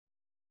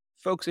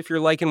Folks, if you're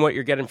liking what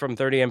you're getting from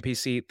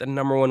 30MPC, the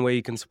number one way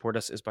you can support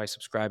us is by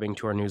subscribing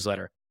to our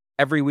newsletter.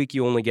 Every week,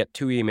 you only get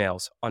 2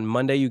 emails. On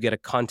Monday, you get a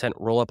content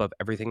roll-up of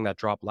everything that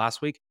dropped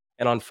last week.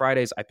 And on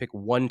Fridays, I pick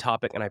one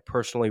topic and I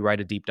personally write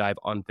a deep dive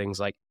on things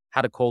like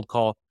how to cold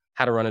call,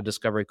 how to run a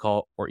discovery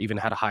call, or even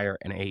how to hire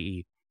an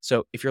AE.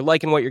 So if you're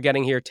liking what you're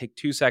getting here, take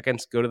 2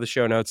 seconds, go to the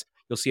show notes.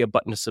 You'll see a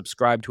button to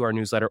subscribe to our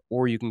newsletter,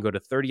 or you can go to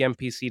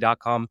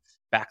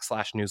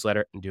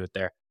 30mpc.com/newsletter and do it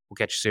there. We'll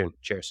catch you soon.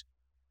 Cheers.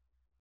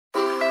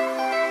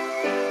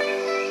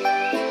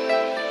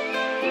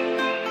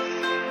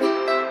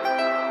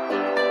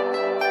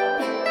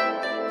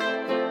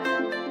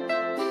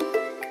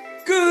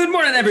 Good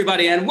morning,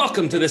 everybody, and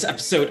welcome to this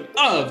episode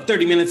of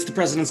 30 Minutes to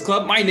President's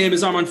Club. My name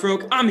is Armand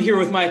Farrokh. I'm here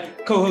with my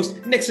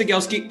co-host, Nick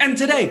Cegelski, and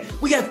today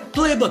we have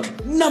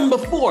playbook number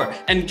 4.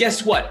 And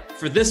guess what?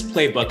 For this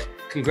playbook,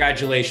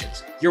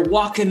 congratulations. You're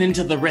walking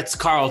into the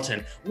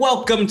Ritz-Carlton.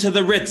 Welcome to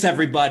the Ritz,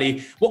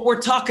 everybody. What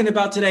we're talking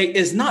about today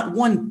is not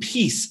one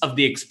piece of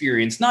the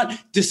experience, not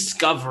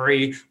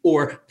discovery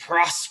or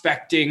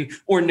prospecting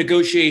or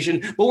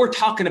negotiation, but we're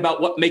talking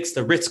about what makes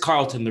the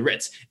Ritz-Carlton the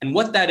Ritz. And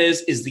what that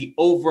is the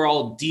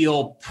overall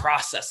deal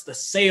process, the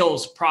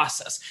sales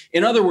process.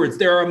 In other words,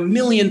 there are a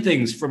million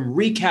things from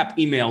recap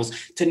emails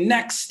to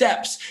next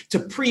steps to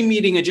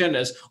pre-meeting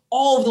agendas,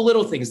 all of the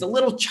little things, the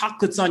little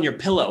chocolates on your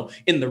pillow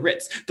in the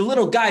Ritz, the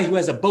little guy who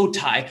has a bow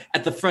tie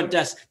at the front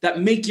desk that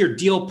make your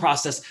deal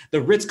process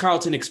the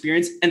Ritz-Carlton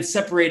experience and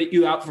separate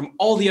you out from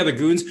all the other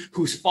goons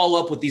who follow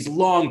up with these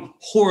long,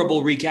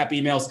 horrible recap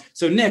emails.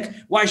 So Nick,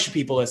 why should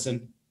people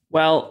listen?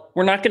 Well,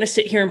 we're not going to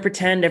sit here and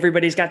pretend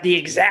everybody's got the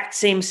exact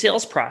same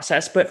sales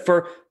process, but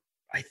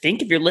I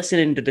think if you're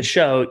listening to the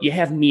show, you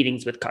have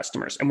meetings with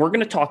customers, and we're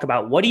going to talk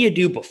about what do you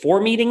do before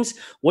meetings,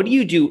 what do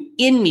you do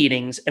in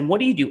meetings, and what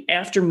do you do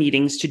after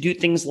meetings to do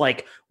things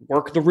like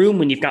work the room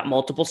when you've got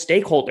multiple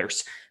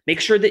stakeholders, make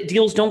sure that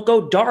deals don't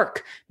go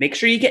dark, make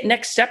sure you get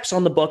next steps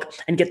on the book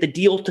and get the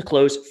deal to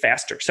close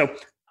faster. So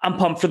I'm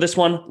pumped for this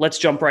one. Let's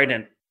jump right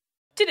in.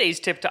 Today's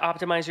tip to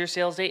optimize your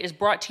sales day is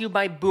brought to you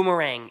by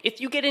Boomerang. If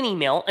you get an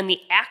email and the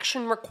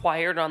action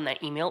required on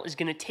that email is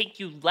going to take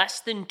you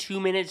less than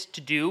 2 minutes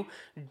to do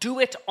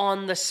it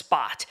on the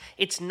spot.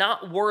 It's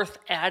not worth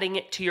adding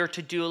it to your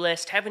to-do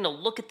list, having to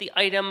look at the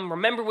item,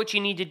 remember what you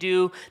need to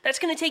do. That's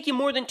going to take you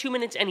more than 2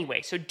 minutes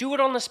anyway, so do it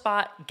on the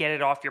spot, get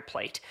it off your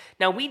plate.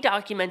 Now, we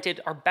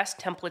documented our best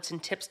templates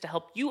and tips to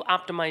help you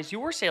optimize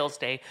your sales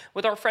day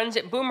with our friends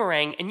at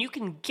Boomerang, and you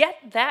can get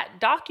that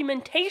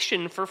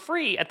documentation for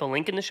free at the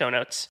link in the show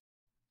notes.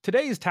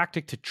 Today's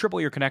tactic to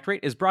triple your connect rate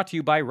is brought to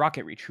you by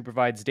RocketReach, who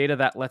provides data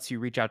that lets you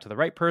reach out to the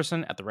right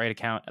person at the right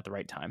account at the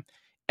right time.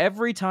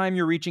 Every time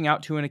you're reaching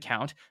out to an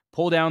account,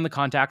 pull down the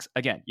contacts.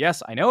 Again,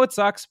 yes, I know it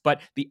sucks, but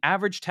the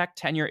average tech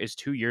tenure is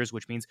 2 years,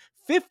 which means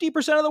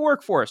 50% of the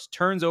workforce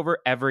turns over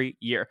every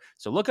year.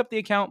 So look up the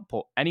account,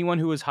 pull anyone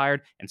who was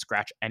hired, and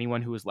scratch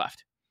anyone who was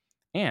left.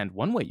 And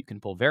one way you can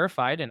pull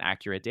verified and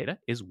accurate data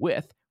is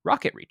with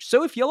RocketReach.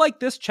 So if you like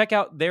this, check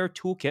out their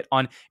toolkit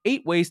on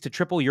 8 ways to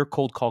triple your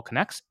cold call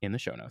connects in the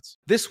show notes.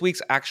 This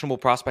week's actionable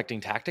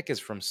prospecting tactic is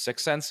from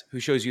 6 Sense,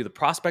 who shows you the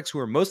prospects who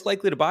are most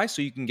likely to buy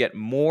so you can get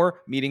more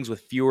meetings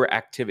with fewer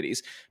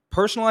activities.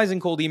 Personalizing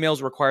cold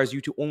emails requires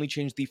you to only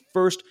change the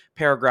first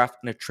paragraph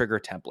in a trigger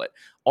template.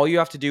 All you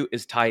have to do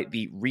is tie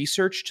the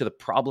research to the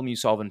problem you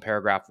solve in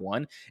paragraph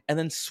 1, and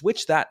then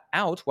switch that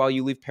out while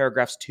you leave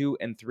paragraphs 2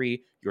 and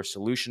 3, your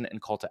solution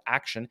and call to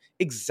action,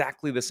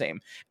 exactly the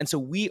same. And so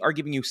we are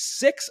giving you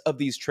 6 of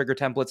these trigger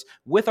templates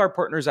with our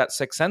partners at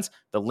 6 Sense.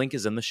 The link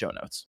is in the show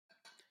notes.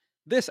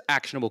 This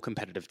actionable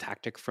competitive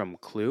tactic from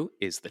Clue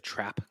is the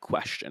trap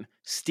question.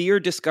 Steer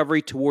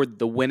discovery toward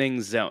the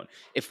winning zone.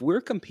 If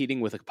we're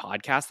competing with a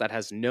podcast that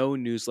has no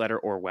newsletter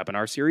or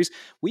webinar series,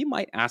 we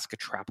might ask a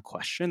trap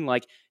question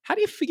like, how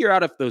do you figure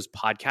out if those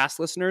podcast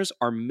listeners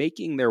are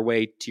making their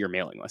way to your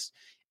mailing list?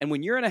 And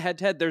when you're in a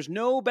head-to-head, there's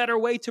no better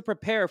way to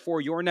prepare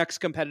for your next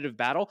competitive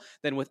battle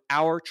than with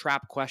our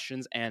trap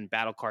questions and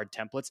battle card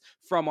templates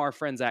from our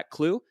friends at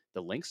Clue.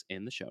 The link's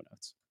in the show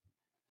notes.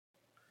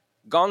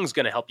 Gong's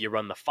going to help you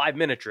run the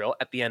 5-minute drill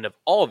at the end of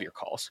all of your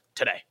calls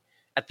today.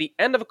 At the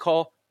end of a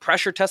call,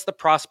 pressure test the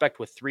prospect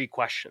with 3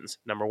 questions.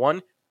 Number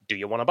 1, do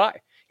you want to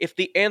buy? If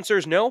the answer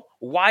is no,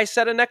 why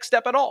set a next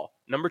step at all?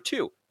 Number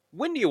 2,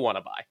 when do you want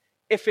to buy?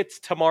 If it's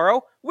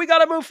tomorrow, we got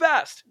to move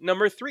fast.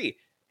 Number 3,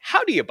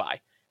 how do you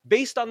buy?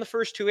 Based on the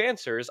first 2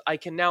 answers, I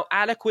can now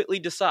adequately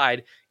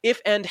decide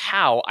if and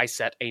how I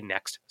set a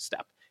next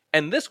step.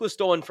 And this was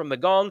stolen from the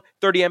Gong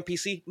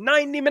 30MPC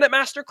 90-minute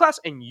masterclass,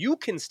 and you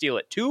can steal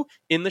it too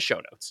in the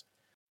show notes.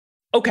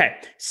 Okay,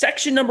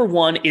 section number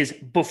 1 is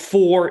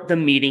before the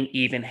meeting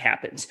even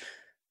happens.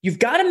 You've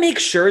got to make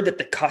sure that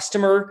the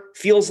customer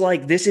feels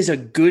like this is a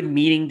good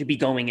meeting to be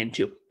going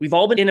into. We've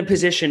all been in a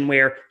position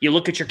where you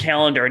look at your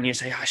calendar and you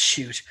say, oh,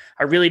 shoot,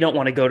 I really don't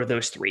want to go to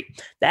those 3.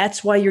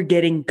 That's why you're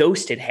getting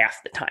ghosted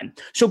half the time.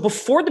 So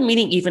before the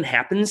meeting even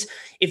happens,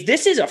 if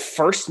this is a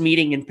first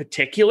meeting in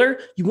particular,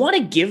 you want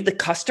to give the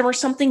customer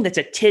something that's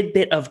a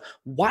tidbit of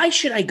why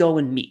should I go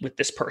and meet with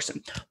this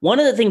person? One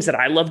of the things that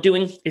I love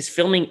doing is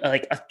filming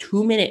like a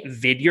 2-minute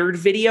Vidyard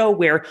video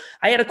where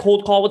I had a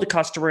cold call with a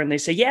customer and they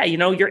say, yeah,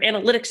 your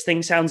analytics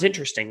thing sounds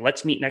interesting.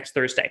 Let's meet next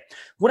Thursday.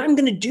 What I'm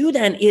going to do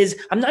then is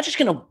I'm not just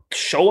going to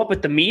show up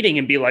at the meeting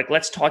and be like,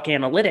 let's talk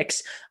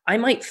analytics. I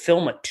might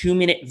film a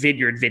 2-minute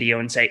Vidyard video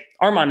and say,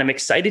 Armand, I'm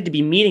excited to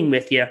be meeting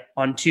with you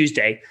on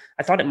Tuesday.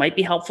 I thought it might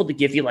be helpful to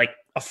give you like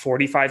a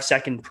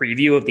 45-second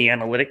preview of the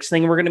analytics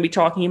thing we're going to be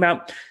talking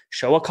about,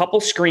 show a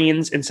couple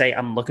screens and say,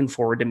 I'm looking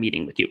forward to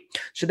meeting with you.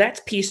 So that's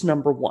piece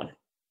number 1.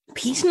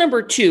 Piece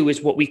number 2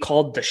 is what we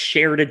called the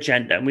shared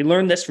agenda. And we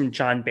learned this from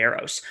John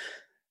Barrows.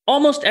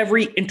 Almost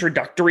every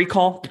introductory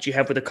call that you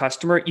have with a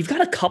customer, you've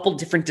got a couple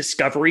different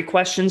discovery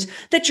questions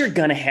that you're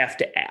going to have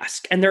to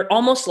ask. And they're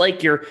almost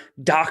like your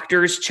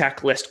doctor's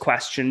checklist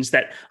questions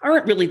that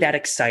aren't really that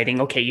exciting.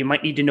 Okay, you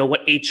might need to know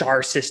what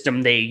HR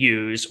system they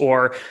use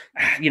or,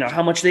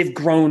 how much they've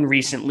grown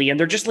recently. And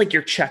they're just like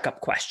your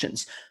checkup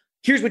questions.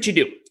 Here's what you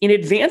do. In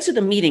advance of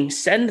the meeting,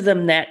 send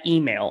them that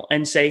email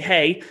and say,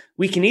 hey,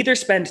 we can either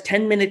spend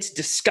 10 minutes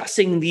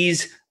discussing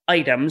these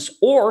items,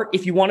 or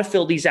if you want to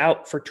fill these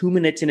out for 2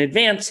 minutes in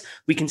advance,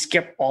 we can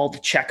skip all the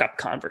checkup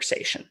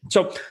conversation.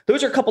 So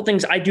those are a couple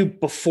things I do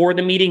before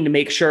the meeting to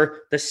make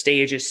sure the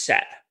stage is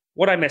set.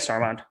 What'd I miss,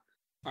 Armand?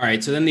 All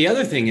right. So then the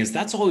other thing is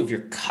that's all of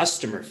your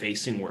customer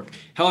facing work.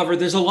 However,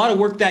 there's a lot of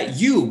work that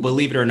you,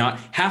 believe it or not,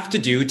 have to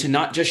do to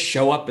not just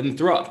show up and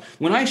throw up.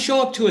 When I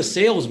show up to a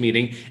sales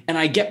meeting and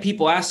I get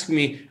people asking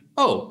me,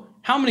 oh,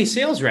 how many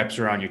sales reps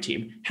are on your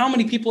team? How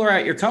many people are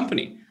at your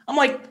company? I'm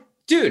like,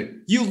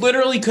 dude, you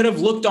literally could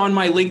have looked on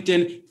my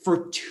LinkedIn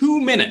for 2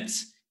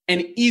 minutes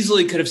and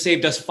easily could have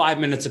saved us 5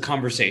 minutes of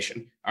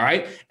conversation. All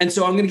right. And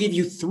so I'm going to give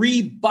you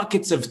 3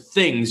 buckets of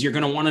things you're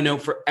going to want to know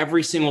for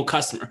every single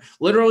customer.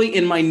 Literally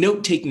in my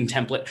note-taking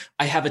template,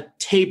 I have a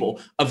table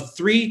of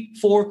 3,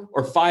 4,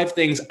 or 5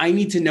 things I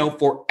need to know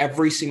for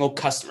every single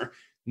customer.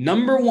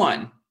 Number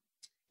 1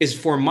 is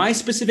for my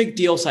specific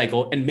deal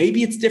cycle, and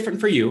maybe it's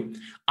different for you,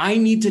 I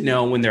need to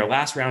know when their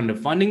last round of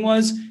funding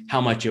was, how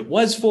much it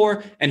was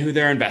for, and who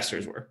their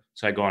investors were.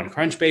 So I go on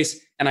Crunchbase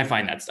and I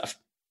find that stuff.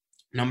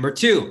 Number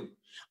 2,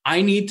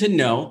 I need to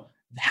know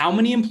how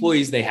many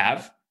employees they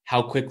have,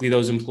 how quickly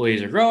those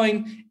employees are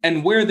growing,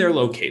 and where they're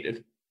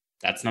located.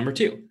 That's number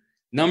 2.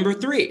 Number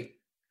 3,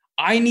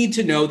 I need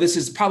to know, this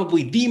is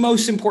probably the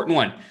most important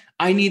one.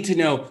 I need to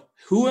know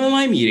who am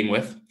I meeting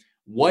with,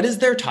 what is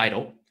their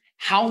title,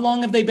 how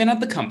long have they been at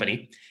the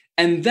company?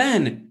 And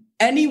then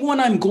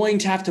anyone I'm going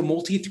to have to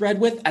multi-thread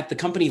with at the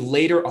company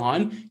later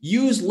on,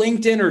 use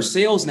LinkedIn or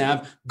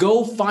SalesNav,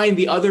 go find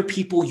the other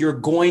people you're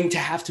going to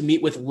have to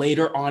meet with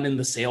later on in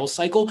the sales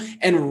cycle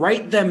and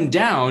write them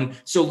down.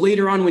 So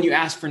later on, when you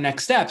ask for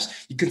next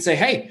steps, you can say,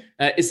 hey,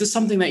 is this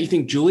something that you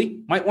think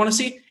Julie might want to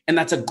see? And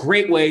that's a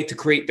great way to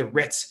create the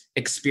Ritz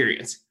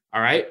experience.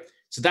 All right.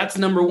 So that's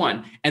number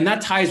 1. And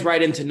that ties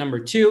right into number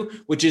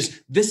 2, which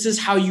is this is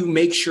how you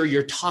make sure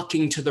you're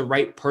talking to the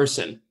right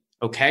person.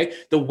 Okay.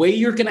 The way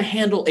you're going to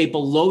handle a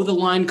below the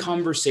line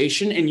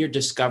conversation in your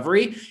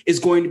discovery is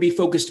going to be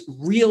focused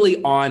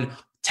really on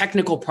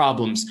technical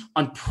problems,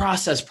 on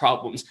process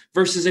problems,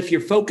 versus if you're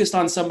focused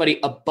on somebody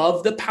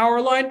above the power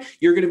line,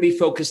 you're going to be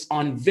focused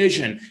on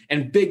vision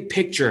and big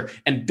picture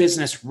and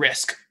business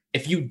risk.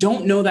 If you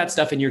don't know that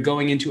stuff and you're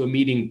going into a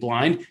meeting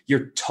blind,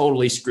 you're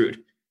totally screwed.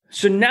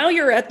 So now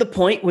you're at the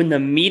point when the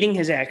meeting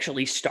has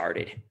actually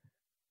started.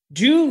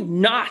 Do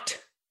not,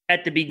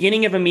 at the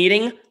beginning of a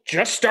meeting,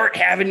 just start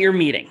having your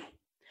meeting.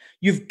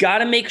 You've got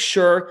to make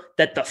sure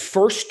that the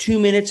first 2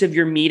 minutes of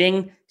your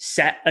meeting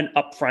set an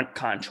upfront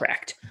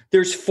contract.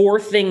 There's 4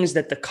 things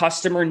that the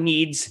customer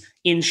needs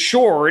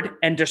ensured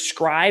and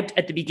described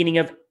at the beginning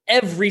of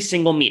every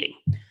single meeting.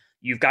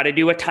 You've got to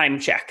do a time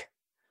check.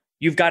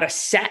 You've got to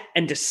set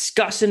and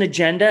discuss an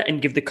agenda and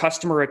give the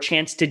customer a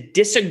chance to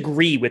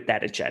disagree with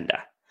that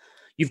agenda.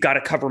 You've got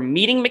to cover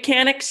meeting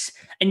mechanics,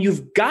 and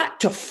you've got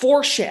to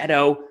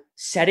foreshadow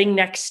setting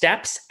next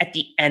steps at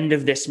the end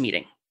of this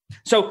meeting.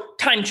 So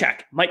time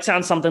check might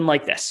sound something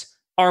like this.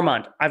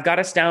 Armand, I've got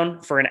us down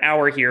for an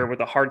hour here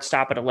with a hard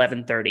stop at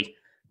 11:30.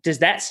 Does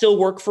that still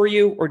work for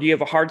you, or do you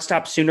have a hard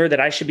stop sooner that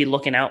I should be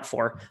looking out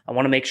for? I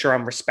want to make sure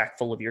I'm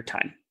respectful of your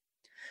time.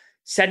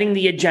 Setting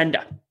the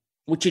agenda.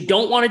 What you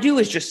don't want to do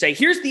is just say,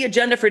 here's the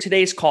agenda for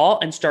today's call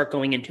and start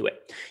going into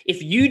it.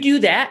 If you do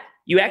that,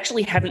 you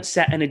actually haven't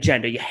set an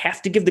agenda. You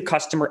have to give the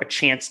customer a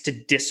chance to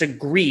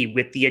disagree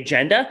with the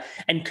agenda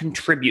and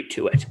contribute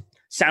to it.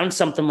 Sounds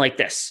something like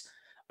this.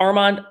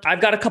 Armand,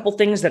 I've got a couple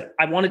things that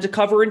I wanted to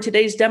cover in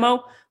today's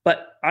demo,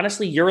 but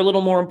honestly, you're a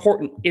little more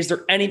important. Is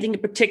there anything in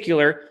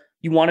particular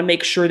you want to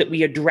make sure that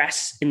we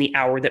address in the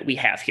hour that we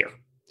have here?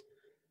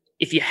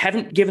 If you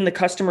haven't given the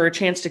customer a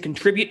chance to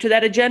contribute to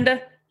that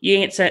agenda, you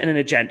ain't setting an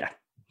agenda.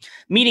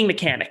 Meeting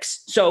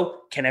mechanics.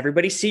 So can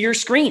everybody see your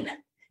screen?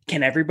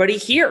 Can everybody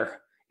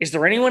hear? Is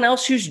there anyone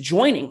else who's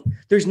joining?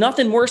 There's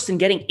nothing worse than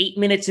getting 8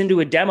 minutes into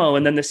a demo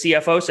and then the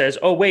CFO says,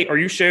 oh, wait, are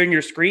you sharing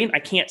your screen? I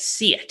can't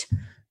see it.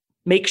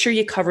 Make sure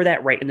you cover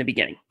that right in the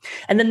beginning.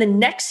 And then the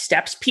next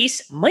steps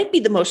piece might be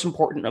the most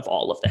important of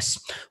all of this.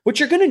 What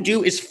you're going to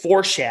do is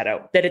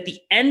foreshadow that at the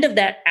end of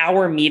that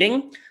hour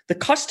meeting, the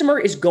customer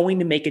is going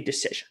to make a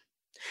decision.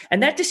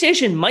 And that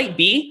decision might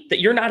be that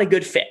you're not a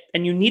good fit,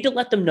 and you need to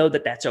let them know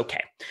that that's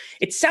okay.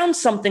 It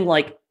sounds something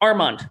like,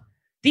 Armand,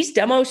 these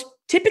demos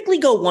typically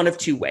go one of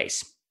two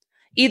ways.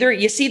 Either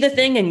you see the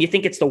thing and you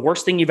think it's the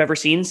worst thing you've ever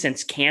seen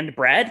since canned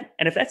bread.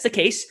 And if that's the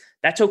case,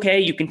 that's okay.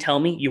 You can tell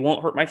me, you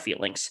won't hurt my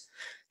feelings.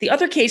 The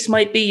other case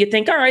might be you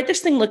think, all right, this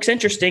thing looks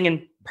interesting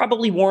and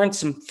probably warrants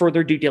some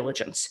further due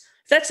diligence.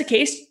 If that's the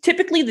case,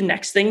 typically the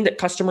next thing that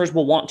customers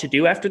will want to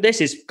do after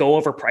this is go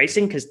over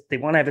pricing because they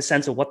want to have a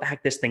sense of what the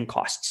heck this thing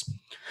costs.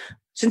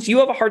 Since you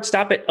have a hard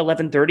stop at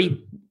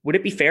 11:30, would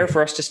it be fair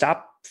for us to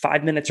stop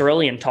 5 minutes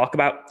early and talk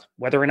about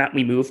whether or not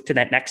we move to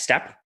that next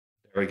step?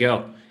 There we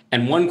go.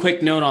 And one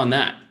quick note on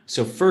that.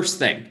 So first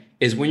thing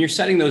is when you're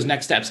setting those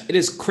next steps, it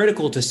is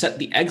critical to set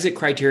the exit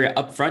criteria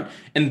up front.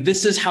 And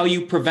this is how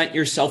you prevent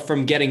yourself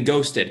from getting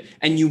ghosted.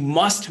 And you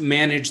must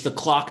manage the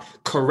clock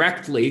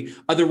correctly.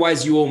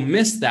 Otherwise, you will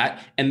miss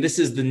that. And this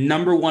is the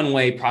number one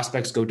way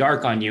prospects go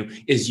dark on you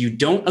is you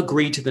don't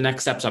agree to the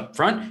next steps up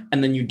front.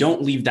 And then you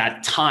don't leave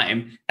that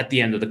time at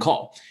the end of the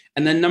call.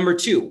 And then number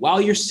two, while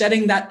you're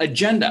setting that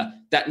agenda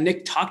that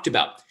Nick talked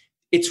about,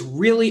 it's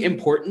really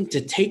important to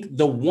take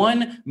the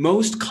one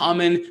most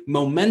common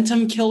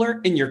momentum killer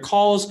in your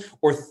calls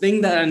or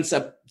thing that ends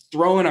up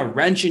throwing a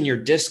wrench in your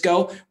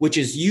disco, which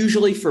is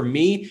usually for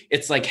me,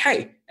 it's like,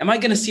 hey, am I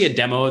going to see a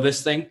demo of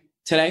this thing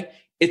today?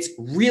 It's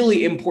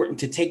really important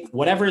to take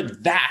whatever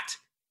that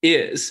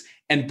is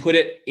and put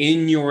it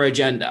in your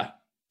agenda.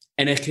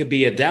 And it could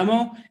be a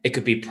demo, it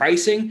could be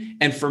pricing.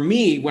 And for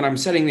me, when I'm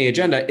setting the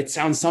agenda, it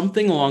sounds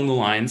something along the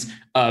lines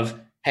of,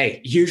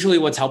 hey, usually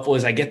what's helpful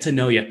is I get to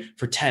know you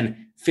for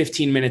 10,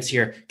 15 minutes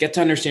here, get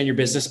to understand your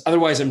business.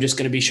 Otherwise, I'm just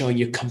going to be showing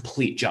you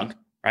complete junk,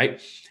 right?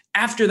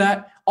 After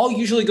that, I'll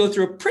usually go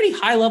through a pretty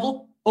high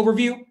level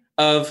overview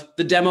of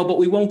the demo, but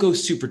we won't go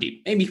super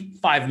deep, maybe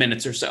 5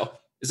 minutes or so.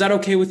 Is that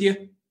okay with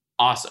you?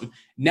 Awesome.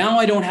 Now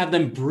I don't have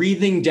them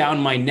breathing down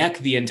my neck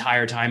the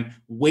entire time,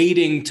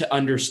 waiting to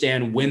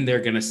understand when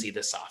they're going to see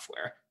the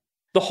software.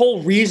 The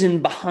whole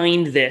reason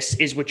behind this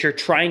is what you're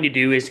trying to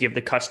do is give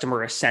the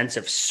customer a sense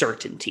of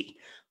certainty.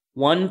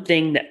 One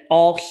thing that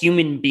all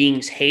human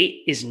beings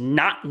hate is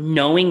not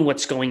knowing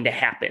what's going to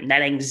happen,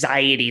 that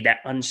anxiety, that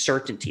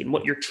uncertainty. And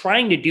what you're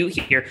trying to do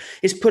here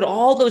is put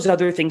all those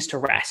other things to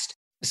rest.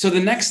 So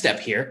the next step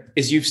here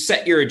is you've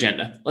set your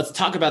agenda. Let's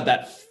talk about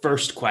that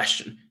first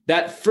question.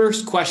 That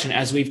first question,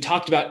 as we've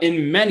talked about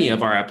in many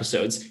of our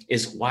episodes,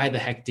 is why the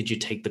heck did you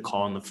take the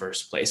call in the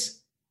first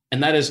place?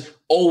 And that is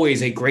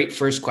always a great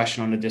first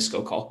question on a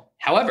disco call.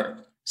 However,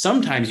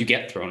 sometimes you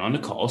get thrown onto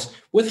calls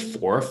with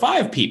 4 or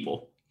 5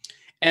 people.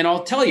 And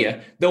I'll tell you,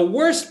 the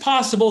worst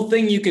possible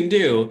thing you can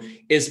do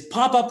is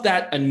pop up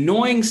that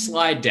annoying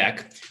slide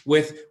deck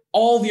with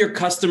all of your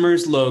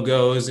customers'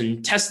 logos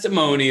and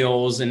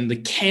testimonials and the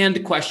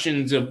canned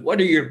questions of what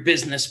are your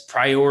business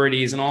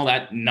priorities and all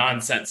that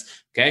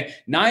nonsense, okay?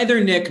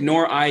 Neither Nick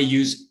nor I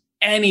use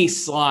any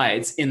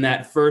slides in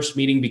that first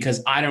meeting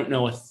because I don't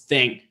know a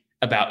thing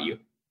about you.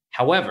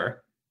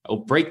 However, I'll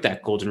break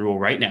that golden rule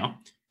right now.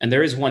 And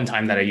there is one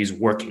time that I use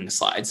working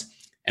slides.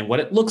 And what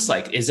it looks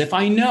like is if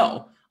I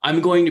know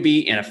I'm going to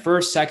be in a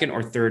first, second,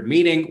 or third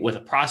meeting with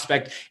a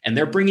prospect, and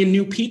they're bringing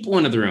new people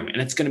into the room,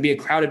 and it's going to be a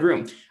crowded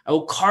room, I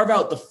will carve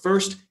out the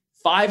first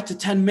 5 to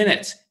 10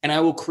 minutes, and I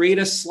will create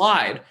a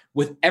slide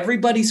with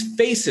everybody's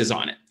faces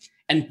on it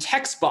and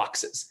text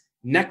boxes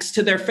next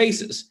to their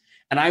faces.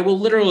 And I will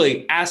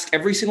literally ask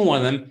every single one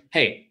of them,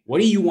 hey,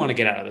 what do you want to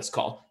get out of this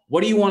call?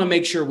 What do you want to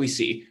make sure we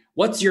see?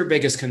 What's your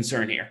biggest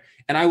concern here?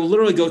 And I will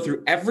literally go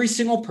through every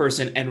single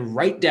person and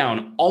write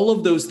down all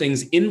of those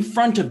things in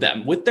front of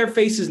them with their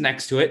faces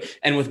next to it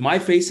and with my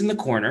face in the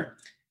corner,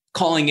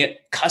 calling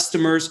it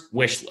customer's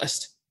wish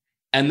list.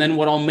 And then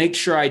what I'll make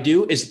sure I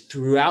do is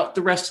throughout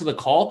the rest of the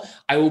call,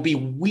 I will be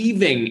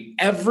weaving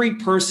every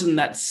person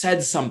that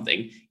said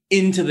something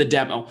into the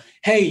demo.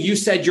 Hey, you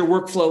said your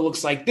workflow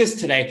looks like this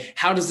today.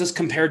 How does this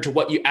compare to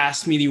what you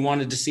asked me you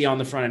wanted to see on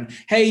the front end?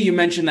 Hey, you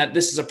mentioned that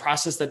this is a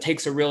process that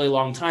takes a really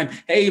long time.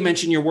 Hey, you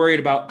mentioned you're worried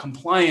about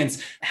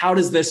compliance. How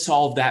does this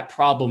solve that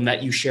problem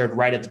that you shared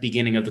right at the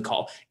beginning of the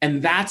call?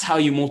 And that's how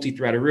you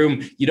multi-thread a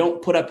room. You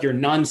don't put up your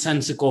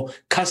nonsensical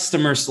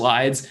customer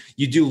slides.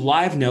 You do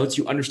live notes.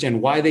 You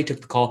understand why they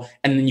took the call,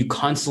 and then you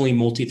constantly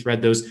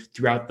multi-thread those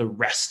throughout the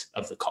rest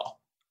of the call.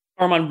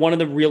 Armand, one of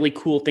the really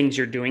cool things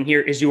you're doing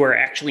here is you are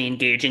actually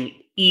engaging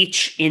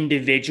each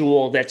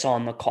individual that's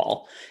on the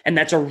call. And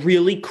that's a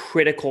really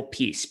critical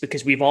piece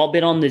because we've all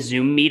been on the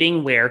Zoom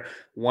meeting where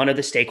one of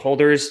the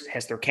stakeholders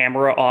has their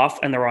camera off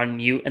and they're on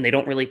mute and they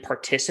don't really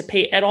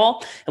participate at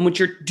all. And what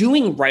you're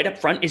doing right up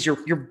front is you're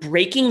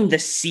breaking the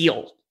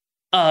seal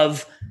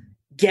of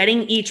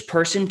getting each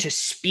person to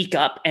speak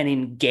up and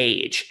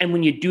engage. And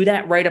when you do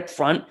that right up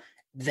front,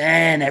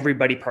 then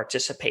everybody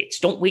participates.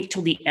 Don't wait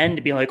till the end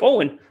to be like, oh,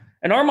 and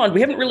Armand,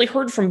 we haven't really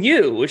heard from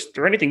you. Is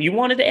there anything you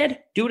wanted to add?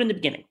 Do it in the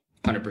beginning.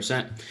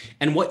 100%.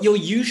 And what you'll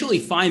usually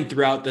find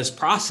throughout this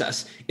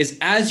process is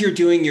as you're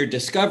doing your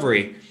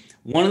discovery,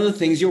 one of the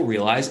things you'll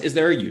realize is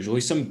there are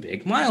usually some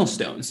big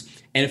milestones.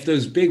 And if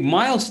those big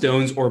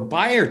milestones or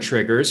buyer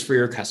triggers for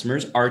your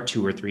customers are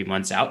 2 or 3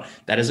 months out,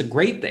 that is a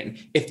great thing.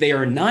 If they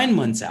are 9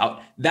 months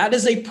out, that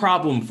is a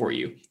problem for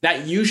you.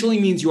 That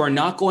usually means you are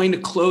not going to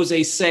close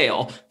a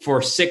sale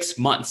for 6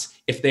 months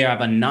if they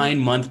have a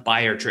 9-month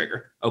buyer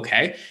trigger.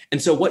 Okay.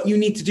 And so what you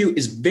need to do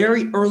is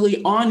very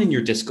early on in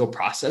your disco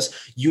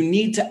process, you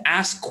need to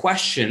ask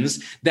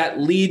questions that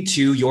lead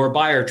to your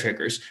buyer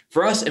triggers.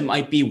 For us, it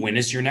might be, when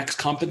is your next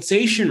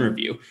compensation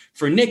review?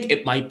 For Nick,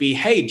 it might be,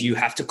 hey, do you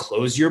have to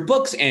close your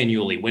books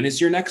annually? When is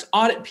your next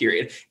audit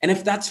period? And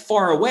if that's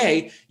far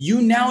away,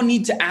 you now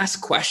need to ask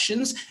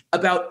questions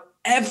about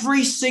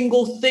every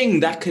single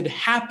thing that could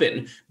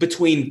happen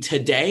between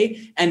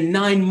today and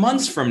 9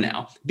 months from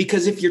now.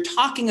 Because if you're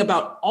talking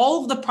about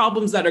all of the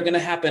problems that are going to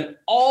happen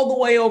all the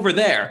way over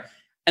there,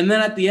 and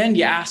then at the end,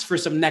 you ask for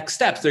some next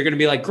steps, they're going to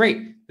be like,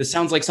 great, this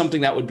sounds like something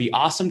that would be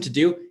awesome to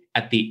do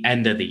at the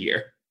end of the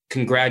year.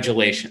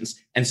 Congratulations.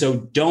 And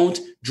so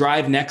don't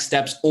drive next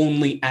steps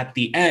only at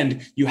the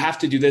end. You have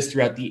to do this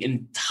throughout the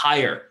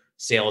entire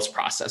sales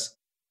process.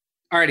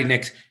 Alrighty,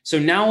 Nick. So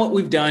now what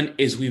we've done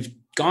is we've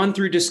gone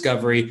through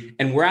discovery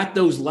and we're at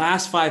those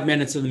last 5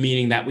 minutes of the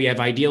meeting that we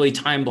have ideally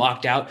time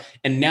blocked out.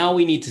 And now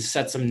we need to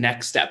set some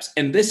next steps.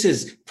 And this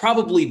is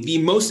probably the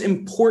most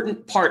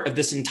important part of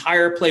this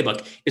entire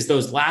playbook is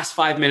those last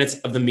 5 minutes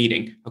of the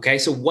meeting. Okay.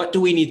 So what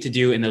do we need to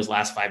do in those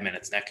last 5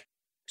 minutes, Nick?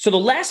 So the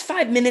last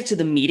 5 minutes of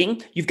the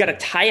meeting, you've got to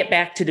tie it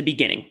back to the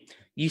beginning.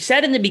 You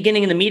said in the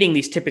beginning of the meeting,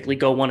 these typically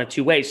go one of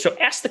two ways. So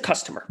ask the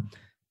customer,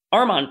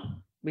 Armand,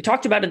 we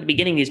talked about at the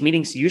beginning, these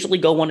meetings usually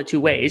go one of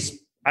two ways.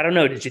 I don't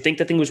know. Did you think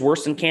the thing was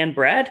worse than canned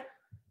bread?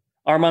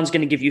 Armand's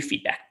going to give you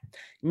feedback.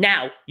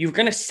 Now, you're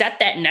going to set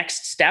that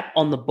next step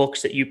on the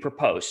books that you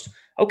proposed.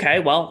 Okay,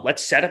 well,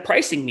 let's set a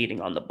pricing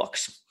meeting on the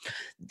books.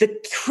 The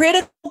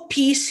critical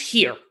piece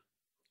here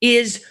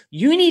is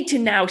you need to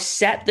now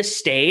set the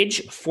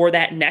stage for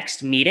that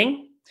next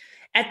meeting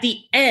at the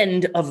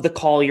end of the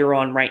call you're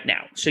on right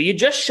now. So you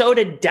just showed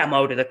a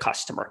demo to the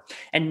customer.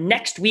 And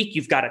next week,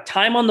 you've got a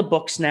time on the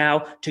books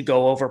now to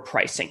go over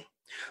pricing.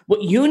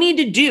 What you need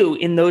to do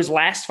in those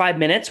last 5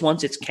 minutes,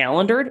 once it's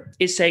calendared,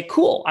 is say,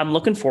 cool, I'm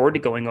looking forward to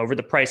going over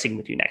the pricing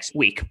with you next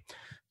week.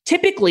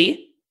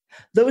 Typically,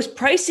 those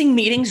pricing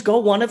meetings go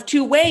one of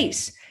two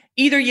ways.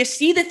 Either you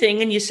see the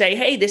thing and you say,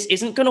 hey, this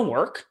isn't going to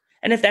work.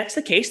 And if that's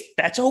the case,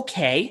 that's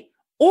okay.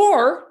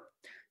 Or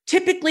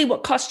typically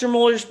what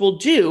customers will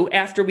do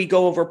after we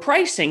go over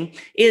pricing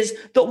is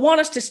they'll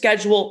want us to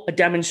schedule a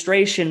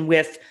demonstration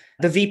with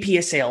the VP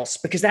of sales,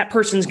 because that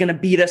person's going to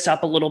beat us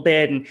up a little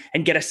bit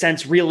and get a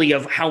sense really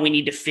of how we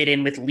need to fit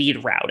in with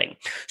lead routing.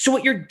 So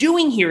what you're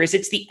doing here is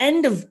it's the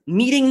end of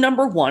meeting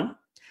number 1,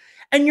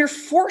 and you're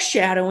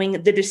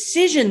foreshadowing the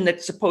decision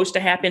that's supposed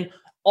to happen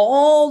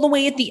all the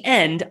way at the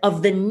end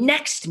of the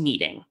next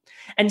meeting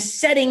and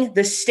setting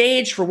the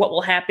stage for what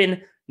will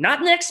happen,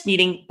 not next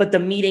meeting, but the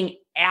meeting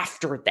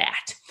after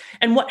that.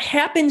 And what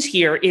happens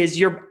here is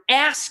your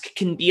ask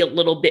can be a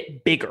little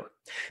bit bigger.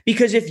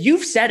 Because if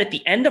you've said at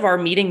the end of our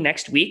meeting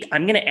next week,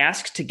 I'm going to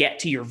ask to get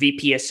to your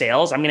VP of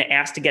sales, I'm going to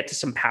ask to get to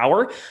some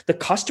power, the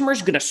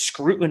customer's going to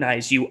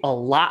scrutinize you a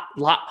lot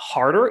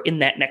harder in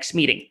that next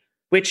meeting,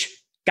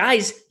 which,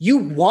 guys, you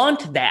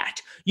want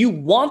that. You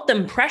want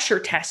them pressure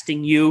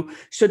testing you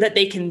so that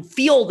they can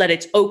feel that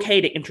it's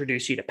okay to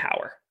introduce you to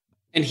power.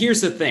 And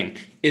here's the thing,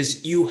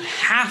 is you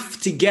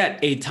have to get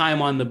a time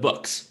on the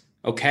books,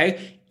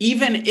 okay?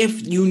 Even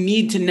if you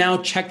need to now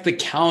check the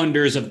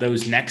calendars of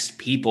those next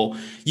people,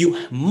 you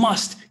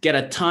must get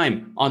a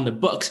time on the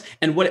books.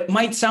 And what it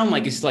might sound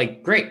like is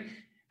like, great,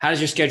 how does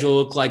your schedule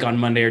look like on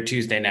Monday or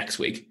Tuesday next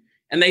week?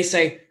 And they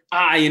say,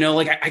 I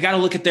got to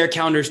look at their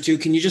calendars too.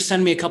 Can you just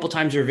send me a couple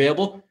times you're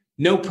available?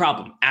 No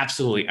problem.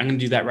 Absolutely. I'm going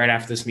to do that right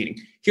after this meeting.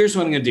 Here's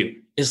what I'm going to do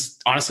is,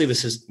 honestly,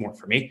 this is more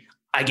for me.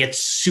 I get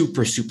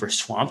super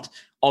swamped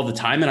all the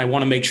time. And I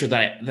want to make sure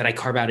that I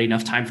carve out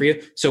enough time for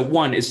you. So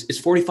one is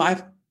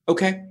 45.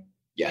 Okay.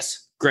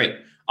 Yes. Great.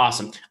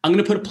 Awesome. I'm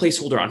going to put a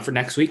placeholder on for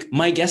next week.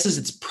 My guess is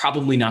it's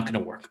probably not going to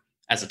work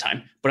as a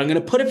time, but I'm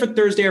going to put it for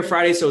Thursday or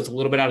Friday. So it's a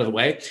little bit out of the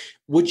way.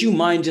 Would you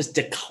mind just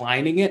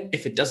declining it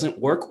if it doesn't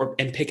work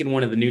and picking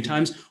one of the new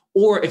times?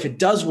 Or if it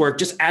does work,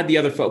 just add the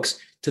other folks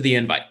to the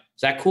invite.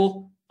 Is that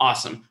cool?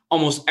 Awesome.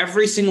 Almost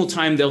every single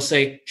time they'll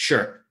say,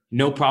 sure,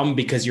 no problem,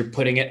 because you're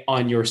putting it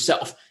on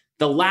yourself.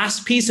 The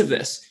last piece of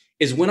this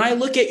is when I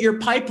look at your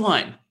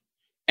pipeline,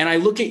 and I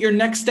look at your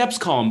next steps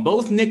column.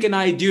 Both Nick and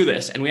I do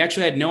this. And we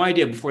actually had no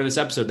idea before this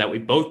episode that we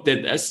both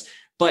did this.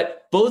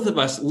 But both of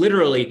us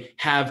literally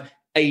have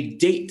a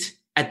date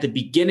at the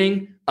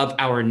beginning of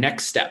our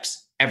next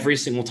steps every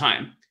single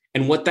time.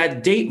 And what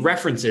that date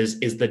references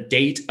is the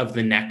date of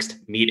the next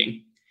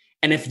meeting.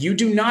 And if you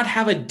do not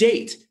have a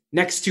date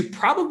next to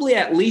probably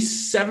at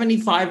least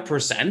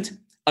 75%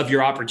 of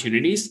your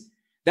opportunities,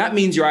 that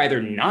means you're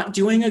either not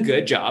doing a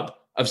good job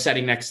of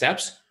setting next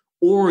steps,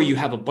 or you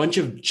have a bunch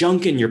of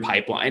junk in your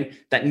pipeline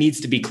that needs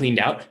to be cleaned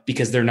out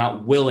because they're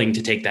not willing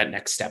to take that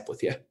next step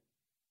with you.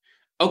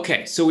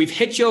 Okay, so we've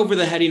hit you over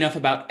the head enough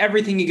about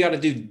everything you got to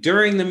do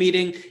during the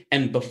meeting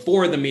and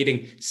before the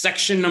meeting.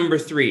 Section number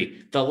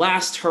 3, the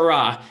last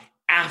hurrah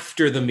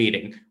after the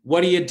meeting.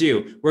 What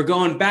do? We're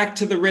going back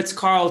to the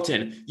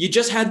Ritz-Carlton. You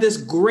just had this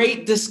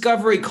great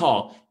discovery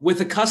call with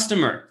a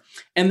customer.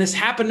 And this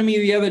happened to me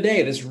the other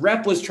day. This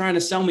rep was trying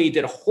to sell me. He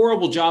did a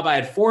horrible job. I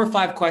had 4 or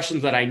 5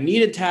 questions that I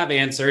needed to have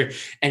answered,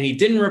 and he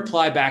didn't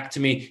reply back to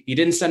me. He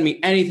didn't send me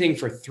anything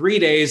for 3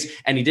 days,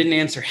 and he didn't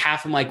answer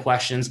half of my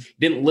questions. He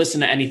didn't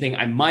listen to anything.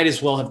 I might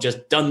as well have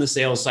just done the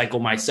sales cycle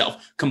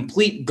myself.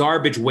 Complete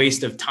garbage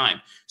waste of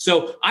time.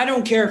 So I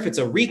don't care if it's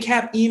a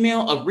recap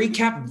email, a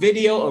recap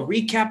video, a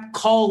recap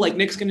call like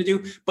Nick's going to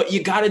do, but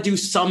you got to do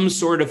some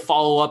sort of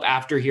follow-up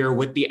after here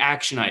with the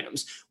action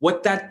items.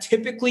 What that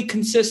typically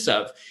consists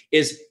of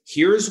is,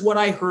 here's what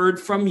I heard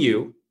from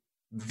you.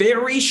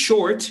 Very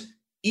short.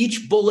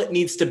 Each bullet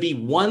needs to be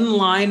 1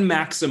 line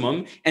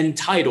maximum,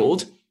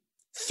 entitled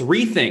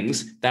 3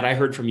 things that I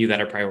heard from you that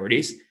are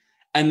priorities.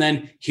 And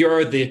then here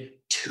are the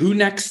 2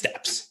 next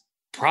steps,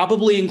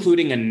 probably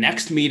including a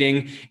next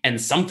meeting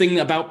and something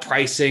about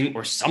pricing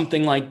or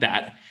something like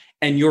that.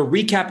 And your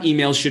recap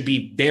email should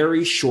be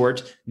very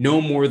short,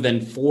 no more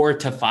than 4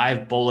 to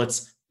 5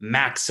 bullets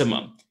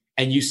maximum.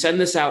 And you send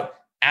this out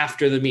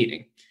after the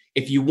meeting.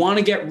 If you want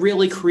to get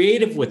really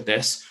creative with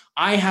this,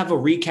 I have a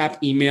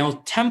recap email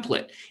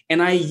template,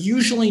 and I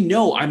usually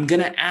know I'm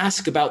going to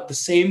ask about the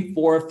same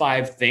 4 or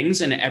 5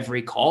 things in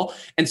every call.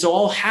 And so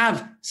I'll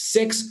have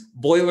 6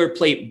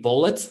 boilerplate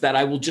bullets that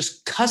I will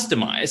just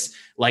customize.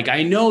 Like,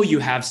 I know you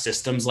have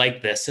systems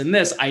like this and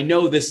this. I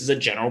know this is a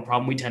general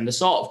problem we tend to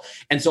solve.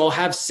 And so I'll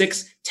have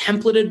 6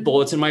 templated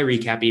bullets in my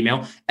recap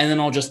email, and then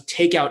I'll just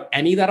take out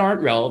any that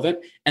aren't relevant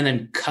and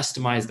then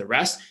customize the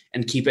rest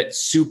and keep it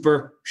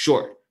super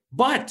short.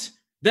 But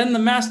then the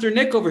master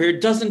Nick over here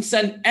doesn't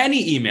send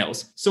any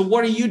emails. So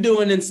what are you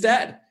doing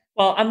instead?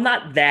 Well, I'm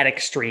not that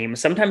extreme.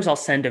 Sometimes I'll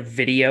send a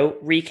video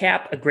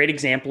recap. A great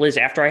example is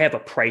after I have a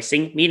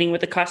pricing meeting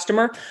with a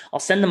customer, I'll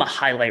send them a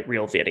highlight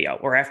reel video,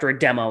 or after a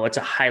demo, it's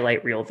a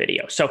highlight reel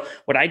video. So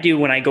what I do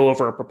when I go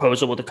over a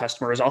proposal with a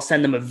customer is I'll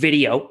send them a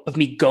video of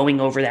me going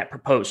over that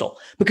proposal,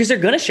 because they're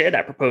going to share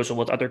that proposal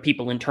with other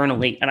people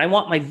internally. And I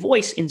want my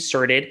voice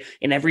inserted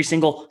in every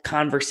single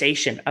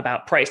conversation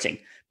about pricing.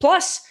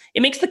 Plus,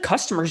 it makes the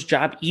customer's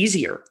job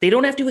easier. They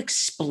don't have to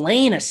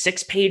explain a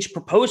 6-page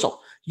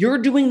proposal. You're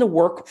doing the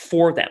work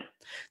for them.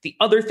 The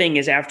other thing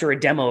is, after a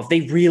demo, if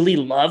they really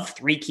love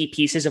 3 key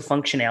pieces of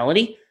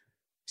functionality,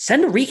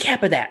 send a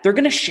recap of that. They're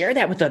going to share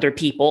that with other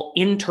people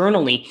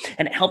internally,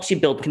 and it helps you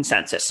build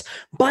consensus.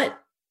 But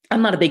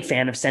I'm not a big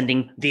fan of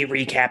sending the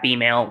recap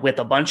email with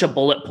a bunch of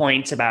bullet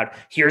points about,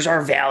 here's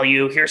our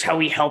value, here's how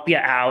we help you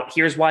out,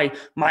 here's why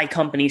my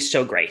company's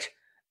so great.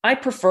 I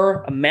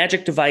prefer a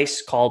magic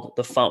device called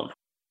the phone.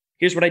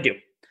 Here's what I do.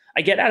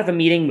 I get out of a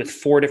meeting with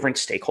 4 different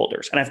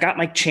stakeholders, and I've got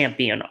my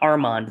champion,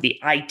 Armand, the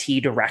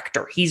IT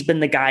director. He's been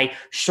the guy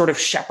sort of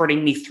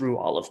shepherding me through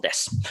all of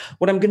this.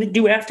 What I'm going to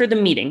do after the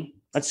meeting,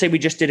 let's say we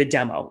just did a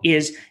demo,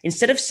 is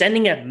instead of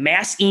sending a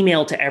mass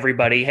email to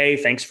everybody, hey,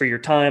 thanks for your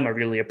time, I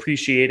really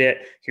appreciate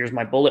it, here's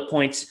my bullet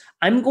points,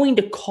 I'm going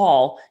to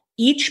call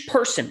each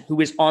person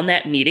who is on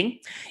that meeting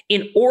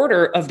in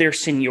order of their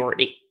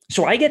seniority.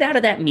 So I get out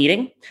of that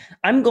meeting,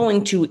 I'm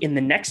going to, in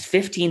the next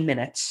 15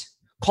 minutes,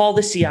 call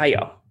the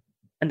CIO.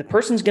 And the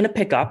person's going to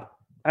pick up.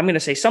 I'm going to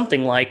say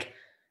something like,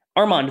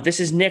 Armand, this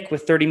is Nick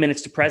with 30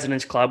 Minutes to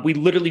President's Club. We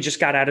literally just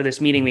got out of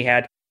this meeting we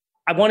had.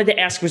 I wanted to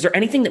ask, was there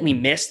anything that we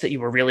missed that you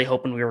were really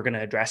hoping we were going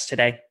to address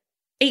today?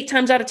 8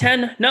 times out of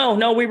 10,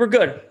 no, we were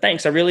good.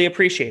 Thanks, I really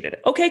appreciated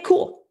it. Okay,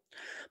 cool.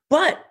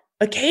 But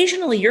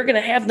occasionally you're going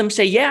to have them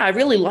say, yeah, I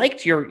really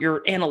liked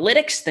your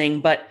analytics thing,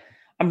 but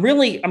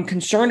I'm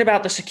concerned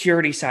about the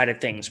security side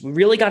of things. We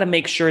really got to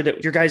make sure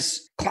that your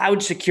guys'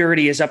 cloud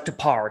security is up to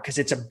par, because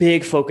it's a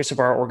big focus of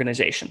our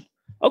organization.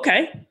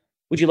 Okay.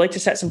 Would you like to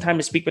set some time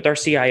to speak with our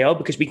CIO?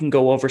 Because we can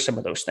go over some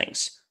of those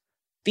things.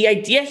 The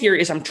idea here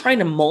is I'm trying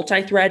to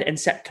multi-thread and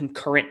set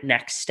concurrent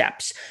next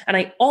steps. And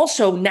I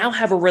also now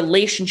have a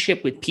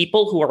relationship with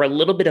people who are a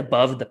little bit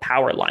above the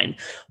power line.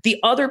 The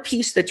other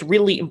piece that's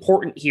really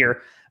important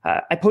here,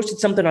 I posted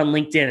something on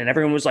LinkedIn and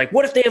everyone was like,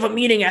 what if they have a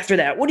meeting after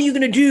that? What are you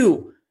going to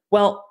do?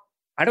 Well,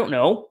 I don't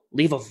know,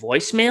 leave a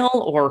voicemail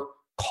or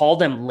call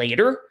them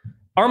later.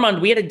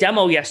 Armand, we had a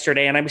demo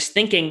yesterday and I was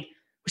thinking,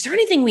 was there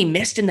anything we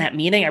missed in that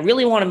meeting? I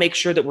really want to make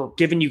sure that we're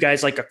giving you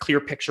guys like a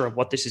clear picture of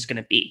what this is going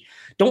to be.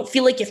 Don't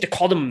feel like you have to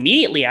call them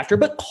immediately after,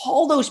 but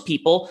call those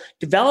people,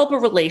 develop a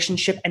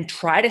relationship, and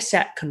try to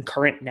set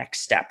concurrent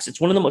next steps.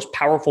 It's one of the most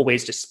powerful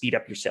ways to speed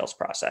up your sales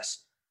process.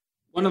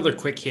 One other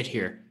quick hit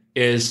here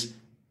is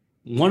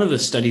one of the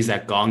studies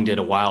that Gong did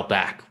a while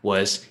back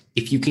was,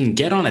 if you can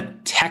get on a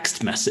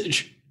text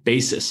message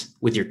basis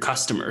with your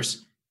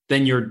customers,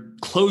 then your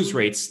close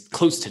rate's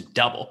close to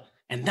double.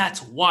 And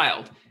that's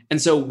wild. And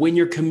so when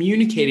you're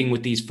communicating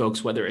with these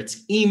folks, whether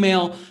it's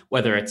email,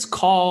 whether it's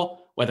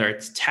call, whether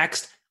it's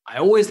text, I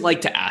always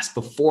like to ask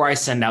before I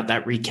send out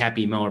that recap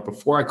email or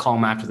before I call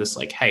them after this,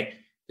 like, hey,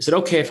 is it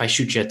okay if I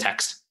shoot you a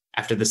text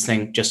after this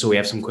thing just so we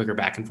have some quicker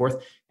back and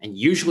forth? And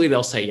usually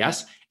they'll say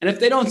yes. And if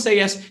they don't say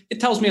yes, it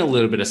tells me a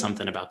little bit of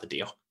something about the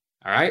deal.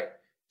 All right.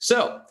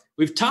 So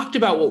we've talked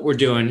about what we're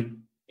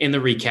doing in the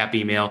recap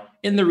email,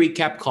 in the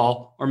recap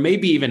call, or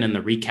maybe even in the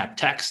recap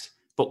text.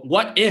 But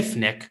what if,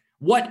 Nick,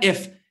 what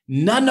if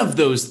none of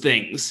those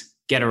things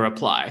get a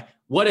reply?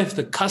 What if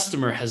the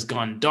customer has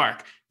gone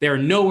dark? They're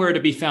nowhere to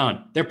be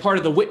found. They're part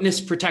of the witness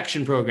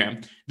protection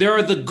program. There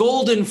are the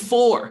golden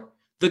four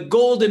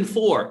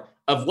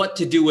of what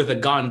to do with a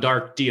gone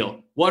dark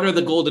deal. What are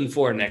the golden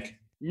four, Nick?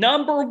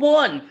 Number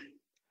one,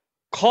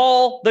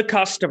 call the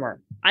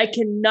customer. I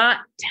cannot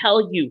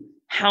tell you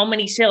how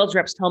many sales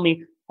reps tell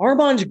me,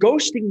 Armand's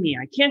ghosting me.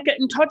 I can't get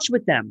in touch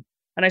with them.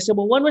 And I said,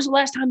 well, when was the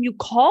last time you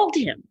called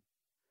him?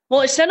 Well,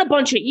 I sent a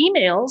bunch of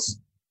emails.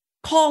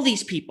 Call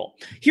these people.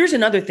 Here's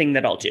another thing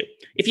that I'll do.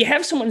 If you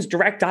have someone's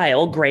direct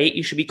dial, great.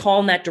 You should be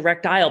calling that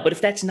direct dial. But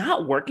if that's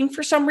not working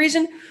for some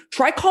reason,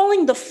 try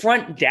calling the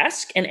front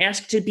desk and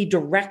ask to be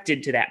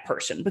directed to that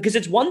person. Because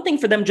it's one thing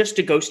for them just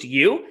to ghost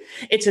you.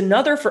 It's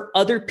another for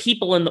other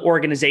people in the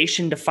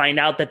organization to find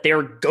out that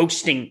they're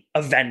ghosting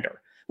a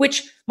vendor,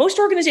 which most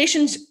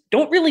organizations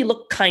don't really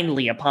look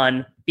kindly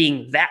upon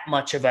being that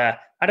much of a,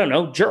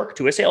 jerk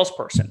to a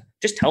salesperson.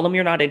 Just tell them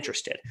you're not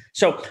interested.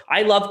 So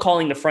I love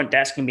calling the front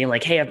desk and being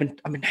like, hey, I've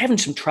been having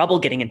some trouble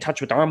getting in touch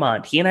with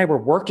Armand. He and I were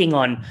working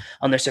on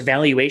this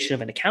evaluation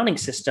of an accounting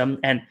system,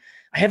 and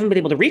I haven't been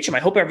able to reach him. I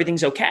hope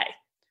everything's okay.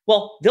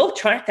 Well, they'll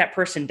track that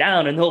person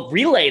down and they'll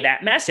relay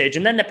that message,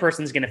 and then the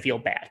person's going to feel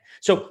bad.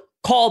 So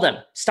call them.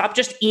 Stop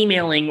just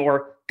emailing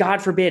or, God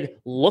forbid,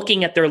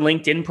 looking at their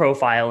LinkedIn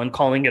profile and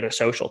calling it a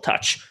social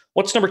touch.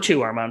 What's number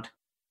two, Armand?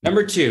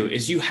 Number two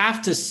is you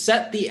have to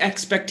set the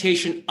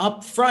expectation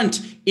up front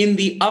in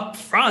the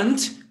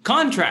upfront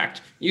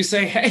contract. You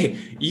say, hey,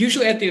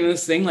 usually at the end of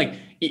this thing, like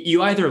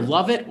you either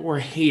love it or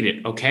hate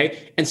it,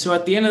 okay? And so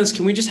at the end of this,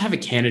 can we just have a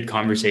candid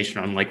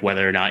conversation on like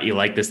whether or not you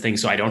like this thing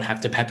so I don't have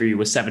to pepper you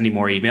with 70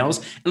 more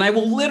emails? And I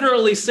will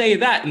literally say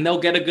that and they'll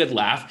get a good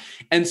laugh.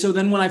 And so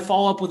then when I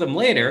follow up with them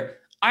later,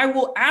 I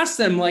will ask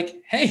them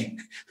like, hey,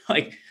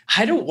 like,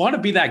 I don't want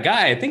to be that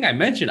guy. I think I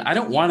mentioned, I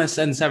don't want to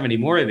send 70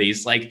 more of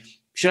these. Like,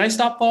 should I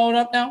stop following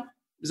up now?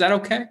 Is that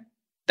okay?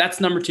 That's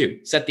number two.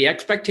 Set the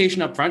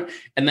expectation up front.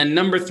 And then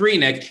number three,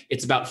 Nick,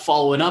 it's about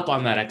following up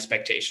on that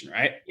expectation,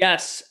 right?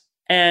 Yes.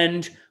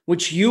 And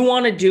what you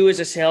want to do as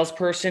a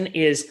salesperson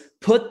is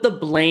put the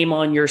blame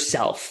on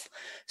yourself.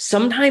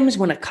 Sometimes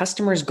when a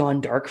customer's gone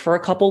dark for a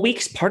couple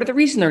weeks, part of the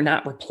reason they're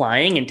not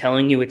replying and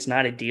telling you it's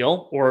not a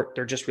deal or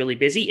they're just really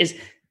busy is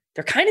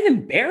they're kind of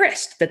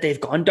embarrassed that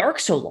they've gone dark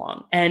so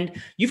long. And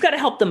you've got to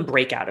help them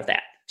break out of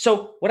that.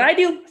 So what I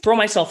do, throw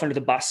myself under the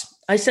bus.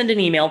 I send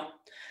an email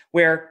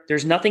where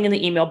there's nothing in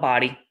the email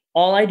body.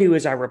 All I do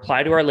is I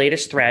reply to our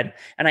latest thread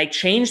and I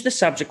change the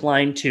subject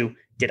line to,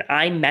 did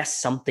I mess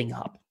something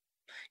up?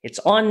 It's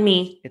on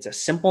me. It's a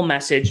simple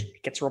message.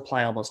 It gets a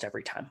reply almost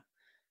every time.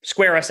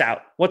 Square us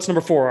out. What's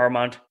number four,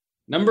 Armand?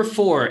 Number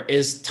four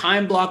is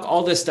time block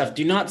all this stuff.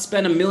 Do not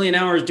spend 1 million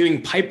hours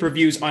doing pipe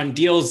reviews on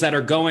deals that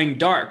are going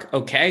dark,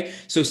 okay?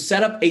 So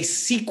set up a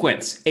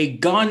sequence, a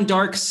gone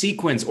dark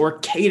sequence or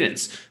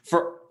cadence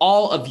for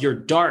all of your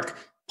dark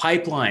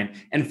pipeline.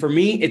 And for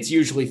me, it's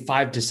usually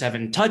 5 to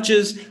 7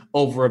 touches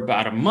over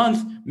about a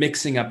month,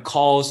 mixing up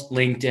calls,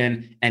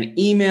 LinkedIn, and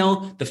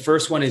email. The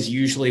first one is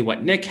usually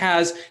what Nick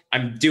has.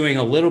 I'm doing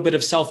a little bit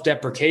of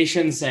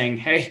self-deprecation saying,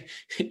 hey,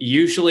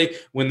 usually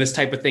when this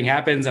type of thing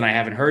happens and I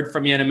haven't heard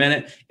from you in a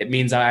minute, it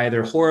means I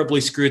either horribly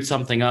screwed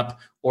something up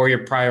or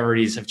your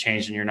priorities have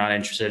changed and you're not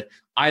interested.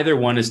 Either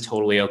one is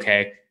totally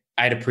okay.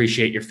 I'd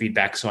appreciate your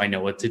feedback so I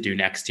know what to do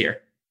next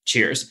here.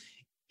 Cheers.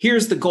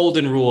 Here's the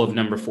golden rule of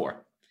number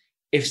 4.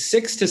 If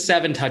 6 to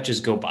 7 touches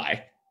go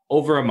by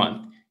over a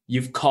month,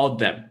 you've called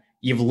them,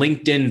 you've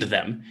LinkedIn'd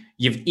them,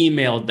 you've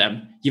emailed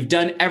them, you've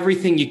done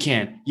everything you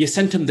can. You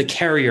sent them the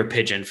carrier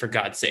pigeon, for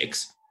God's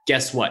sakes.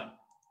 Guess what?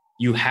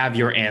 You have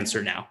your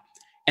answer now.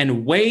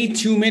 And way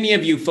too many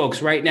of you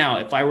folks right now,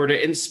 if I were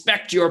to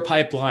inspect your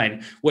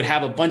pipeline, would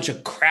have a bunch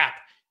of crap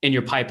in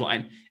your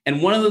pipeline.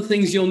 And one of the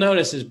things you'll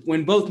notice is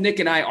when both Nick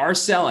and I are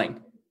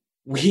selling,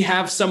 we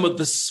have some of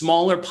the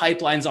smaller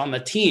pipelines on the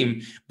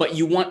team, but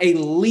you want a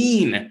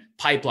lean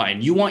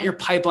pipeline. You want your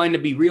pipeline to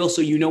be real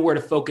so you know where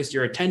to focus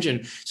your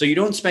attention. So you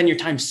don't spend your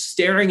time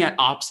staring at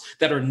ops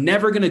that are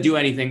never going to do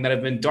anything, that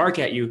have been dark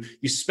at you.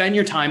 You spend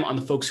your time on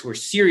the folks who are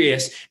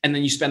serious, and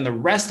then you spend the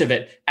rest of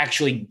it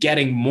actually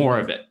getting more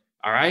of it.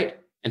 All right?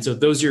 And so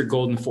those are your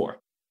golden 4.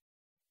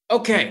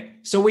 Okay,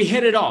 so we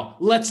hit it all.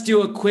 Let's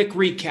do a quick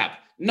recap.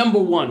 Number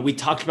 1, we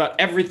talked about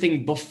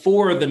everything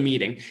before the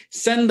meeting.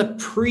 Send the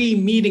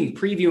pre-meeting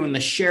preview and the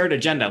shared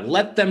agenda.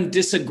 Let them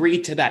disagree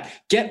to that.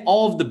 Get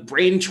all of the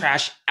brain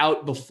trash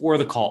out before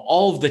the call,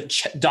 all of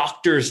the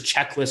doctor's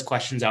checklist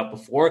questions out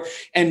before,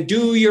 and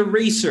do your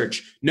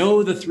research.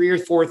 Know the 3 or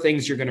 4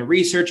 things you're going to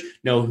research,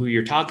 know who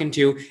you're talking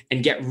to,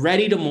 and get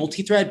ready to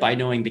multi-thread by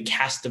knowing the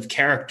cast of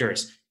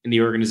characters in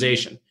the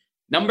organization.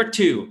 Number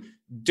 2,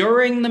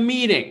 during the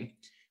meeting,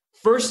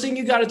 first thing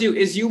you got to do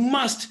is you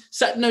must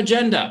set an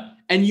agenda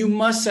and you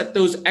must set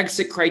those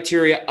exit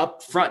criteria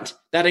up front.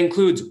 That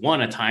includes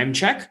 1, a time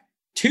check,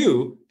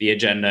 2, the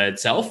agenda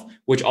itself,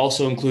 which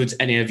also includes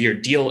any of your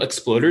deal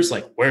exploders,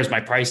 like where's my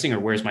pricing or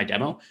where's my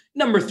demo.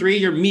 Number 3,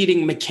 your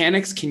meeting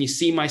mechanics. Can you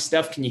see my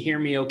stuff? Can you hear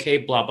me okay?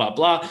 Blah, blah,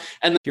 blah.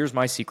 And here's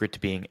my secret to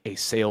being a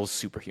sales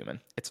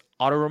superhuman. It's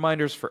auto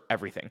reminders for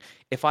everything.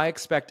 If I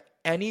expect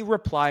any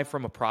reply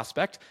from a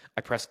prospect,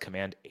 I press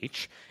Command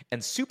H,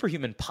 and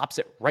Superhuman pops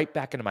it right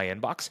back into my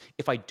inbox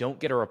if I don't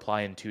get a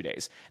reply in 2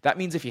 days. That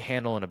means if you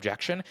handle an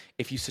objection,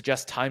 if you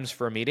suggest times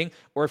for a meeting,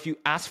 or if you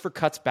ask for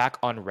cuts back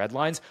on red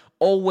lines,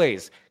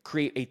 always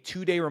create a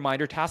 2-day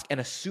reminder task and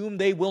assume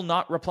they will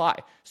not reply.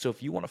 So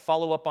if you want to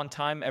follow up on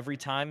time every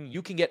time,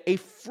 you can get a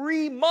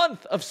free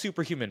month of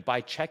Superhuman by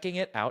checking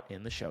it out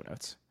in the show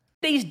notes.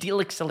 Today's deal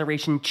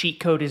acceleration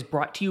cheat code is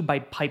brought to you by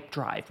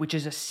Pipedrive, which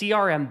is a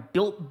CRM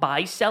built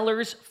by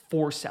sellers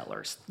for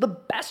sellers. The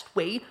best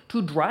way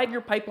to drive your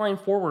pipeline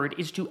forward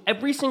is to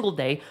every single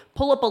day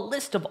pull up a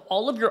list of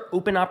all of your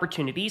open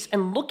opportunities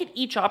and look at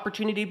each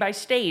opportunity by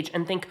stage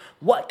and think,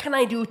 what can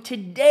I do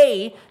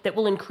today that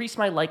will increase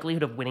my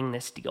likelihood of winning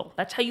this deal?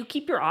 That's how you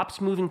keep your ops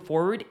moving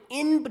forward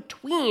in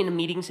between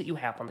meetings that you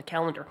have on the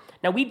calendar.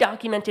 Now, we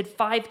documented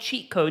 5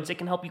 cheat codes that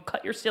can help you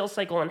cut your sales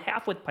cycle in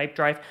half with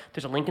Pipedrive.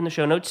 There's a link in the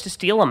show notes to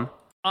steal them.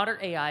 Otter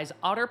AI's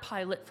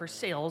Autopilot for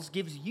Sales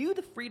gives you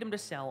the freedom to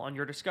sell on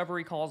your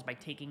discovery calls by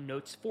taking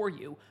notes for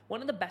you.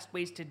 One of the best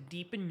ways to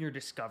deepen your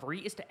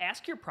discovery is to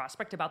ask your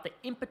prospect about the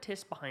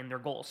impetus behind their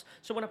goals.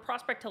 So when a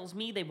prospect tells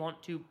me they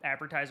want to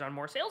advertise on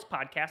more sales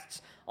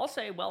podcasts, I'll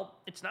say, well,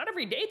 it's not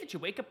every day that you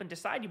wake up and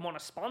decide you want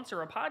to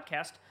sponsor a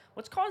podcast.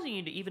 What's causing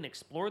you to even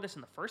explore this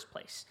in the first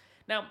place?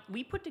 Now,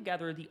 we put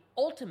together the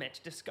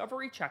ultimate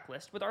discovery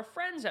checklist with our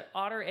friends at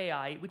Otter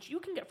AI, which you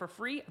can get for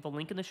free at the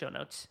link in the show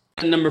notes.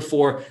 number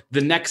 4,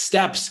 the next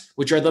steps,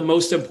 which are the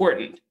most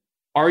important.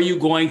 Are you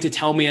going to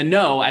tell me a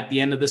no at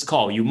the end of this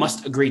call? You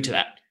must agree to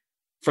that.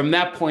 From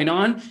that point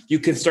on, you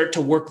can start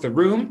to work the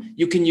room.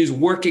 You can use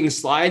working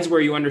slides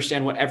where you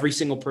understand what every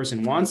single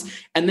person wants.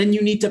 And then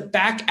you need to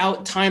back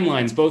out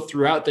timelines, both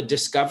throughout the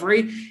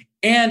discovery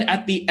and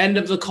at the end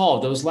of the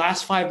call. Those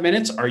last 5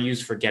 minutes are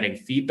used for getting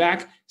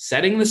feedback,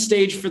 setting the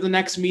stage for the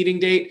next meeting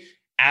date,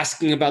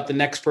 asking about the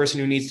next person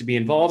who needs to be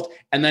involved,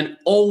 and then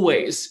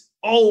always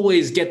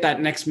get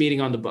that next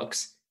meeting on the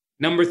books.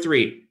 Number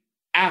 3,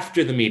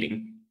 after the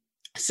meeting,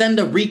 send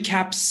a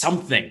recap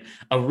something,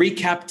 a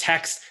recap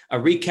text, a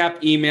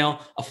recap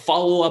email, a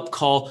follow-up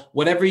call,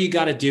 whatever you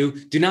got to do.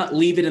 Do not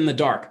leave it in the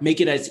dark.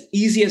 Make it as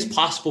easy as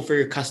possible for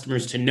your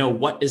customers to know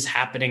what is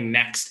happening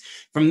next.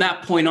 From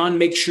that point on,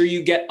 make sure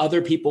you get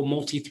other people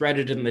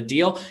multi-threaded in the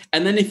deal.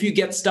 And then if you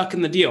get stuck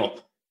in the deal,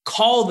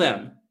 call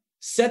them.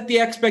 Set the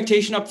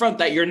expectation up front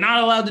that you're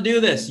not allowed to do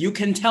this. You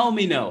can tell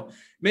me no.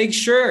 Make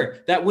sure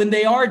that when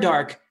they are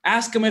dark,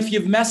 ask them if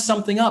you've messed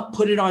something up,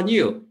 put it on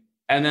you.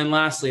 And then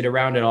lastly, to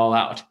round it all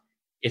out,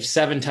 if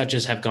 7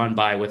 touches have gone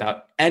by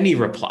without any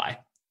reply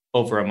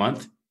over a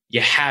month,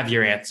 you have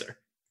your answer.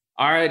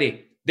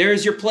 Alrighty,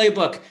 there's your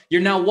playbook.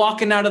 You're now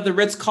walking out of the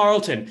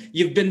Ritz-Carlton.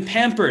 You've been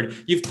pampered.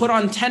 You've put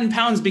on 10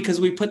 pounds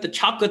because we put the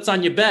chocolates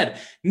on your bed.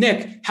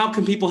 Nick, how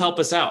can people help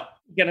us out?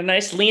 You got a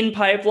nice lean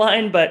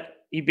pipeline,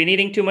 but you've been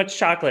eating too much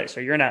chocolate,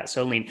 so you're not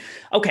so lean.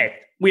 Okay,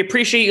 we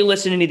appreciate you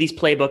listening to these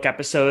playbook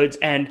episodes,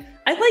 and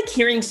I like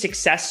hearing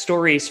success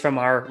stories from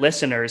our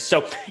listeners.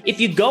 So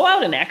if you go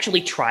out and actually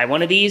try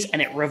one of these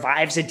and it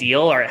revives a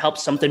deal or it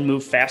helps something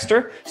move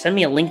faster, send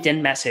me a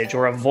LinkedIn message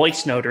or a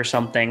voice note or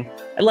something.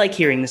 I like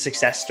hearing the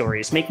success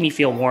stories. Make me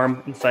feel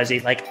warm and fuzzy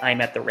like I'm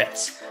at the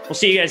Ritz. We'll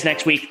see you guys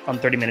next week on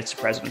 30 Minutes to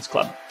President's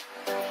Club.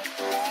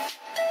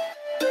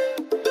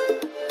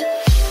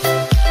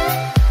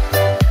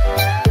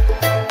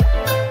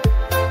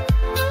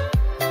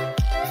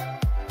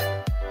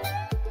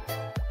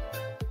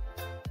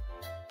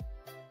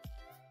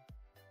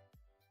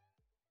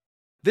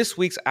 This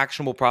week's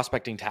actionable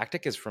prospecting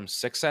tactic is from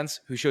 6sense,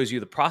 who shows you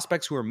the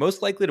prospects who are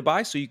most likely to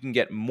buy so you can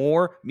get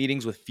more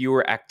meetings with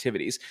fewer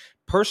activities.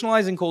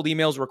 Personalizing cold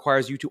emails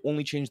requires you to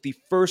only change the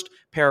first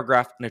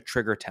paragraph in a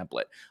trigger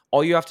template.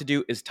 All you have to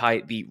do is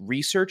tie the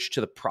research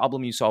to the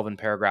problem you solve in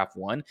paragraph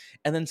 1,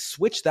 and then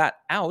switch that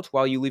out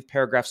while you leave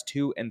paragraphs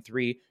 2 and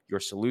 3,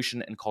 your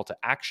solution and call to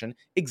action,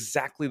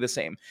 exactly the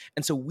same.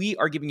 And so we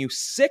are giving you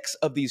 6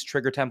 of these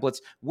trigger templates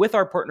with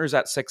our partners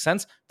at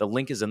 6sense. The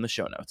link is in the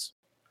show notes.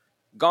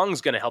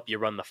 Gong's going to help you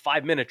run the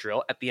 5-minute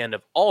drill at the end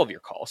of all of your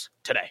calls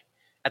today.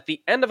 At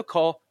the end of a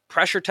call,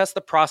 pressure test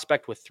the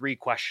prospect with 3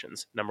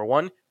 questions. Number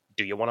 1,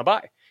 do you want to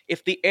buy?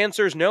 If the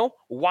answer is no,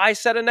 why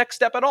set a next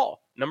step at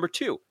all? Number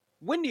 2,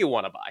 when do you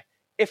want to buy?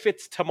 If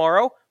it's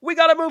tomorrow, we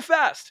got to move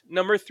fast.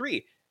 Number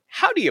 3,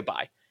 how do you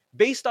buy?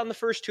 Based on the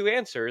first 2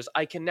 answers,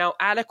 I can now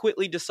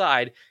adequately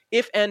decide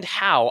if and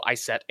how I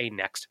set a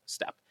next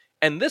step.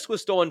 And this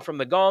was stolen from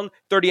the Gong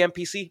 30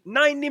 MPC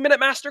 90-minute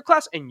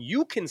masterclass, and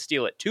you can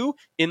steal it too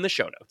in the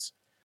show notes.